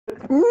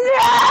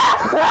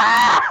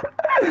No!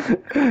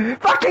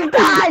 Fucking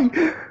die!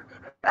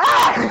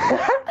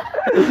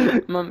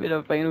 Might be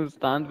the final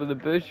stand for the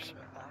bush.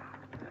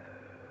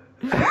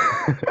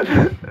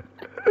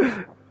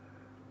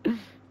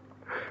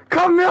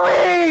 Come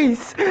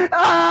release!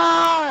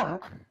 Ah!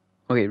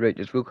 Okay, right,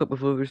 just real quick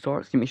before we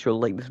start, make sure to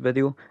like this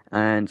video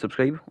and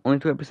subscribe. Only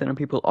 20% of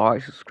people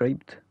are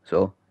subscribed,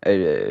 so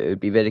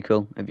it'd be very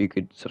cool if you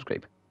could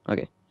subscribe.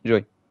 Okay,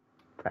 enjoy.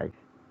 5,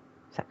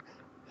 6,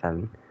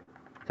 7.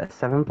 That's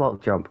 7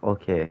 block jump,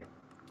 okay.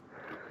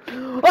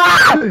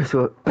 Ah!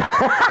 So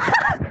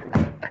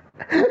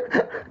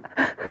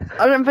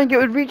I didn't think it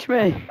would reach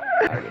me.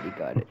 I already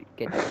got it.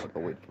 Get the fuck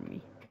away from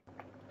me.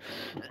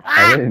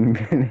 I didn't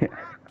mean it.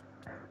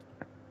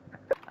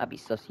 I'd be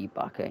sussy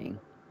backing.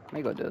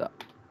 I gotta do that.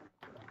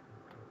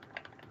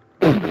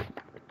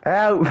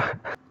 Help!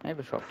 I have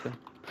a shot too.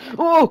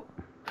 Oh!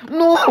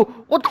 No!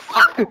 What the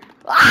fuck?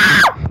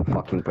 Ah!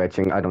 Fucking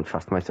glitching, I don't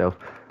trust myself.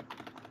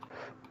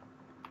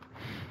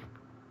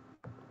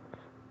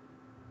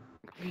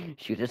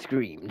 Should have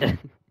screamed.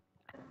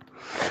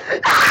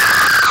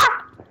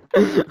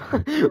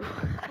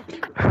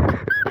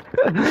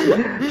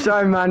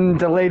 Sorry man,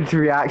 delayed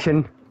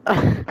reaction.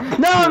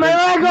 No,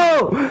 my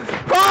Lego!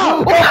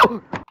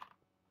 Oh!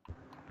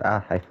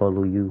 Ah, I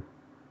follow you.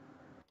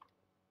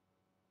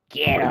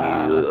 Get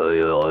him!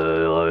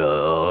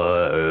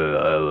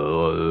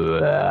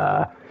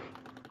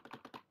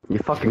 You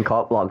fucking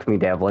cop blocked me,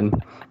 Devlin.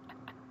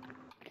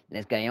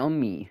 This guy on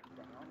me.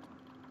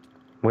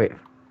 Wait,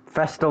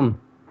 fist him.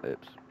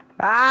 Oops.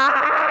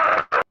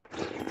 Ah!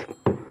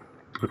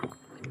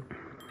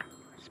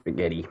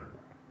 Spaghetti.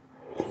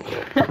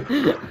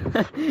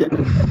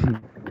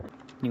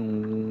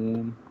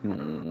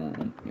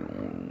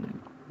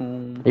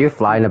 Are you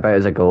flying about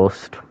as a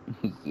ghost?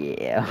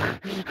 Yeah.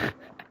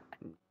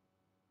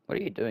 What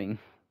are you doing?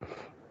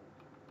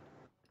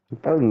 I'm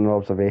building an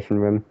observation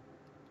room.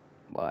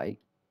 Why?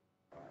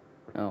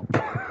 Oh.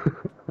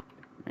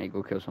 Hey,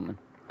 go kill someone.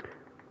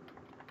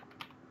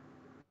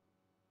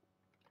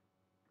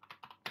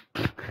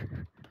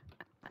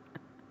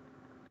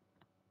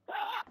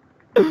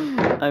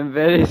 I'm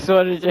very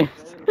sorry,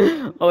 James.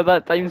 All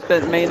that time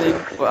spent mining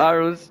for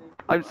arrows.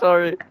 I'm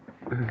sorry.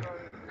 Do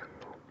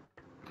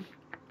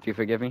you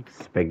forgive me?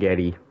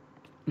 Spaghetti.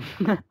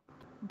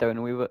 Down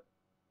a wee bit.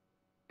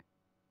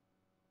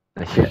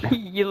 Ah, shit.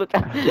 You look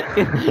at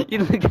you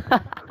look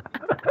at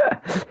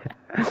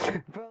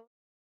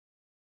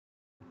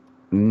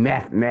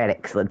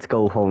Mathematics, let's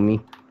go,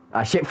 homie.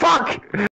 Ah, shit, fuck!